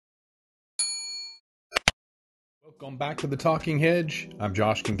Welcome back to the Talking Hedge. I'm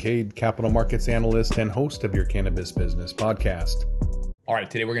Josh Kincaid, capital markets analyst and host of your Cannabis Business Podcast. All right,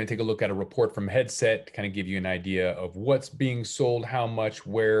 today we're going to take a look at a report from Hedge to kind of give you an idea of what's being sold, how much,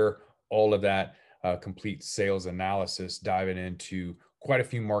 where, all of that complete sales analysis, diving into quite a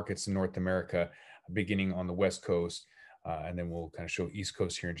few markets in North America, beginning on the West Coast. And then we'll kind of show East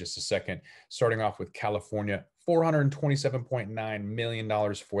Coast here in just a second. Starting off with California, $427.9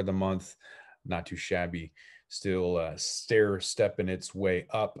 million for the month. Not too shabby. Still stair-stepping its way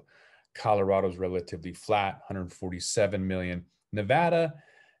up. Colorado's relatively flat, 147 million. Nevada,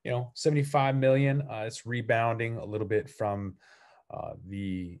 75 million. It's rebounding a little bit from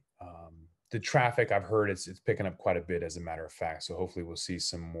the traffic. I've heard it's picking up quite a bit, as a matter of fact. So hopefully we'll see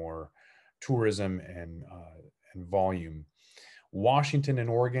some more tourism and volume. Washington and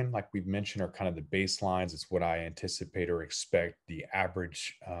Oregon, like we've mentioned, are kind of the baselines. It's what I anticipate or expect the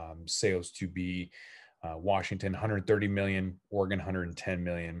average sales to be. Washington, 130 million, Oregon, 110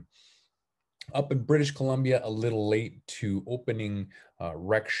 million. Up in British Columbia, a little late to opening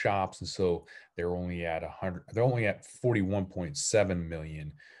rec shops, and so they're only at 41.7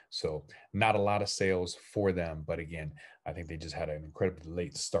 million. So not a lot of sales for them, but again, I think they just had an incredibly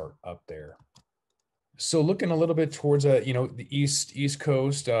late start up there. So looking a little bit towards the East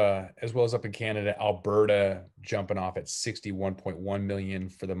Coast, as well as up in Canada, Alberta jumping off at 61.1 million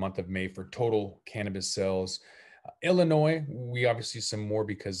for the month of May for total cannabis sales. Illinois, we obviously some more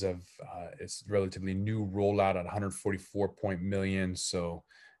because of its relatively new rollout at 144 million. So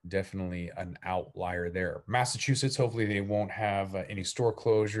definitely an outlier there. Massachusetts, hopefully they won't have any store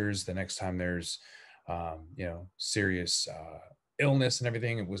closures the next time there's serious illness and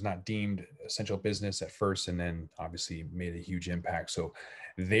everything. It was not deemed essential business at first, and then obviously made a huge impact. So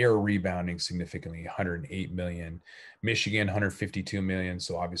they're rebounding significantly, 108 million. Michigan, 152 million.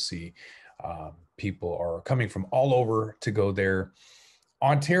 So obviously people are coming from all over to go there.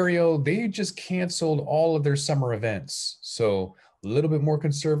 Ontario, they just canceled all of their summer events. So a little bit more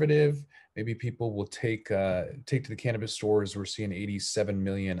conservative. Maybe people will take to the cannabis stores. We're seeing 87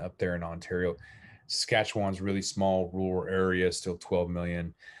 million up there in Ontario. Saskatchewan's really small rural area, still 12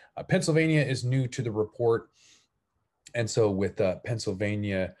 million. Pennsylvania is new to the report. And so with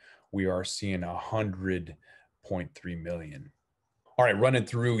Pennsylvania, we are seeing 100.3 million. All right, running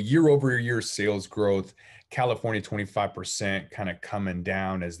through year over year sales growth. California, 25%, kind of coming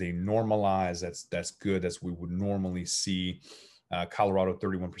down as they normalize. That's good. That's what we would normally see. Colorado,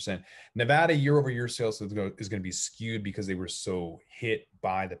 31%. Nevada, year over year sales is going to be skewed because they were so hit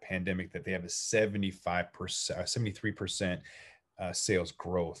by the pandemic that they have a 73% sales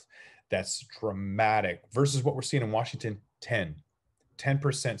growth. That's dramatic versus what we're seeing in Washington, 10%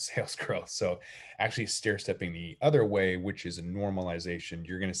 sales growth. So actually stair-stepping the other way, which is a normalization.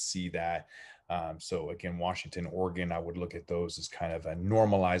 You're going to see that. So again, Washington, Oregon, I would look at those as kind of a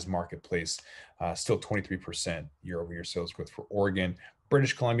normalized marketplace. Still 23% year over year sales growth for Oregon.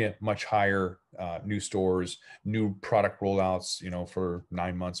 British Columbia, much higher, new stores, new product rollouts, for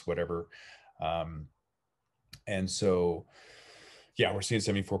 9 months, whatever. And so, yeah, we're seeing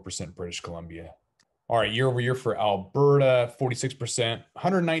 74% British Columbia. All right, year over year for Alberta, 46%,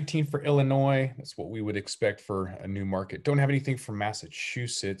 119 for Illinois. That's what we would expect for a new market. Don't have anything for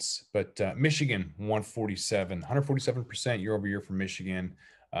Massachusetts, but Michigan, 147% year over year for Michigan.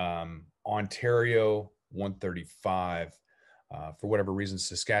 Ontario, 135. For whatever reason,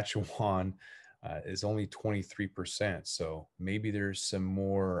 Saskatchewan is only 23%. So maybe there's some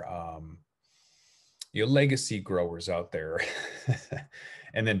more legacy growers out there.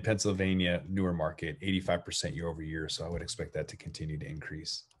 And then Pennsylvania, newer market, 85% year over year. So I would expect that to continue to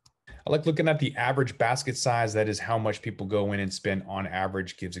increase. I like looking at the average basket size. That is how much people go in and spend on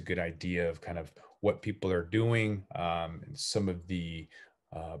average. Gives a good idea of kind of what people are doing and some of the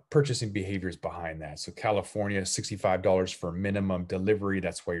purchasing behaviors behind that. So California, $65 for minimum delivery.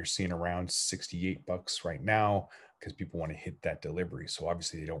 That's why you're seeing around $68 right now, because people want to hit that delivery. So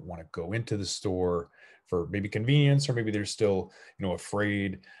obviously they don't want to go into the store for maybe convenience, or maybe they're still,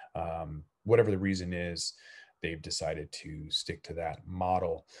 afraid. Whatever the reason is, they've decided to stick to that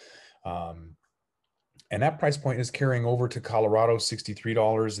model. And that price point is carrying over to Colorado,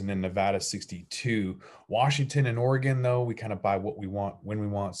 $63, and then Nevada, $62. Washington and Oregon, though, we kind of buy what we want when we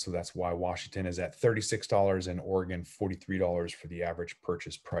want. So that's why Washington is at $36 and Oregon, $43 for the average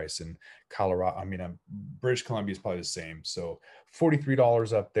purchase price. And British Columbia is probably the same. So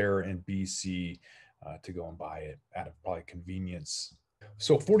 $43 up there in BC to go and buy it out of probably convenience.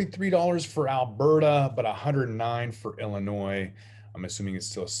 So $43 for Alberta, but $109 for Illinois. I'm assuming it's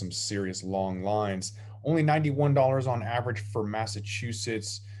still some serious long lines. Only $91 on average for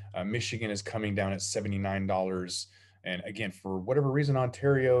Massachusetts. Michigan is coming down at $79. And again, for whatever reason,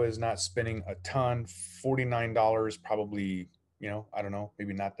 Ontario is not spending a ton. $49, probably, I don't know,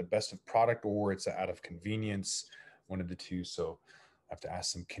 maybe not the best of product, or it's out of convenience, one of the two. So I have to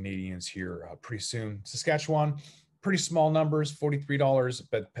ask some Canadians here pretty soon. Saskatchewan, pretty small numbers, $43,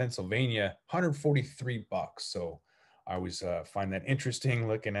 but Pennsylvania, $143. So I always find that interesting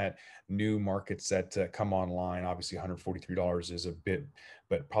looking at new markets that come online. Obviously, $143 is a bit,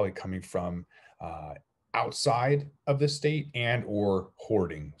 but probably coming from outside of the state and or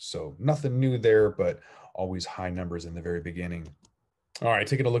hoarding. So nothing new there, but always high numbers in the very beginning. All right,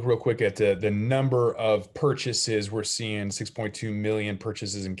 taking a look real quick at the number of purchases. We're seeing 6.2 million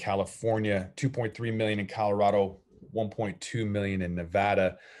purchases in California, 2.3 million in Colorado, 1.2 million in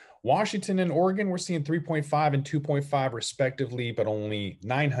Nevada. Washington and Oregon, we're seeing 3.5 and 2.5 respectively, but only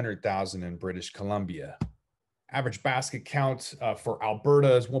 900,000 in British Columbia. Average basket count for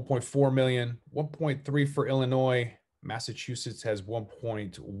Alberta is 1.4 million, 1.3 for Illinois. Massachusetts has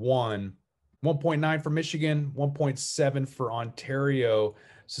 1.1, 1.9 for Michigan, 1.7 for Ontario.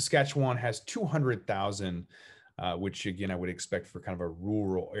 Saskatchewan has 200,000, which again, I would expect for kind of a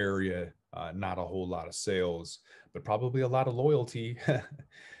rural area, not a whole lot of sales, but probably a lot of loyalty.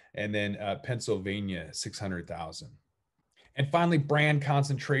 And then Pennsylvania, 600,000. And finally, brand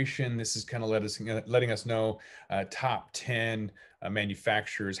concentration. This is kind of letting us know top 10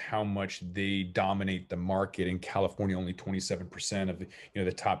 manufacturers, how much they dominate the market. In California, only 27% of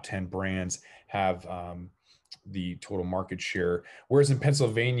the top 10 brands have the total market share. Whereas in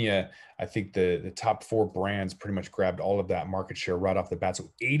Pennsylvania, I think the top 4 brands pretty much grabbed all of that market share right off the bat.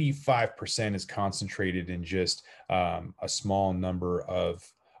 So 85% is concentrated in just a small number of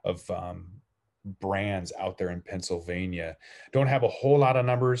brands out there in Pennsylvania. Don't have a whole lot of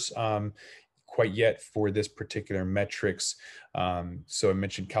numbers quite yet for this particular metrics. So I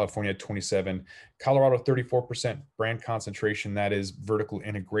mentioned California 27, Colorado 34% brand concentration. That is vertical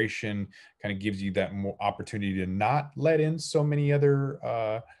integration, kind of gives you that more opportunity to not let in so many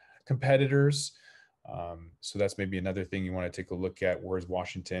other competitors. So that's maybe another thing you want to take a look at, whereas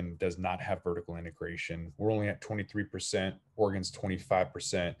Washington does not have vertical integration. We're only at 23%, Oregon's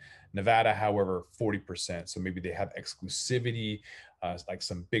 25%, Nevada, however, 40%. So maybe they have exclusivity, like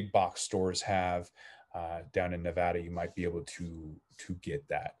some big box stores have down in Nevada. You might be able to get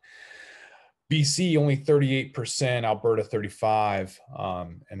that. BC only 38%, Alberta 35%,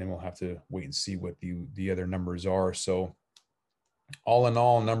 and then we'll have to wait and see what the other numbers are. So all in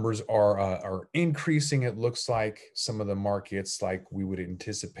all, numbers are increasing. It looks like some of the markets, like we would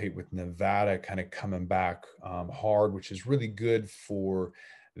anticipate with Nevada, kind of coming back hard, which is really good for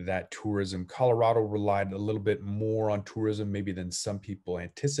that tourism. Colorado relied a little bit more on tourism maybe than some people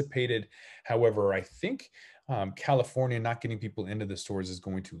anticipated. However, I think California not getting people into the stores is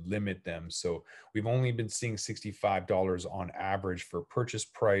going to limit them. So we've only been seeing $65 on average for purchase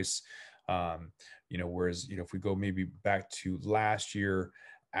price. Whereas, if we go maybe back to last year,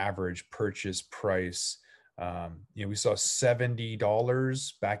 average purchase price, we saw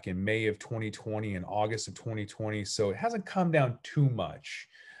 $70 back in May of 2020 and August of 2020. So it hasn't come down too much.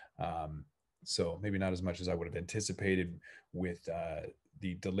 So maybe not as much as I would have anticipated with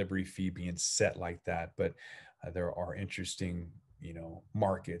the delivery fee being set like that. But there are interesting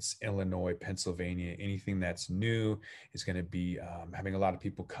markets, Illinois, Pennsylvania. Anything that's new is going to be having a lot of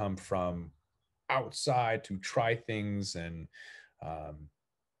people come from outside to try things and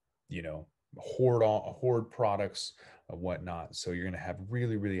hoard products and whatnot. So you're going to have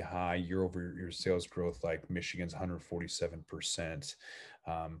really, really high year-over-year sales growth, like Michigan's 147%.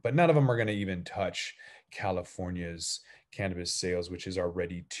 But none of them are going to even touch California's cannabis sales, which is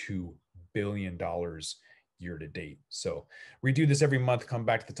already $2 billion year to date. So we do this every month. Come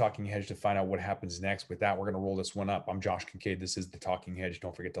back to the Talking Hedge to find out what happens next. With that, we're going to roll this one up. I'm Josh Kincaid. This is the Talking Hedge.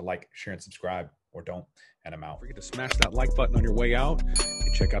 Don't forget to like, share, and subscribe, or don't, and I'm out. Don't forget to smash that like button on your way out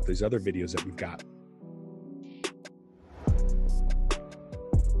and check out these other videos that we've got.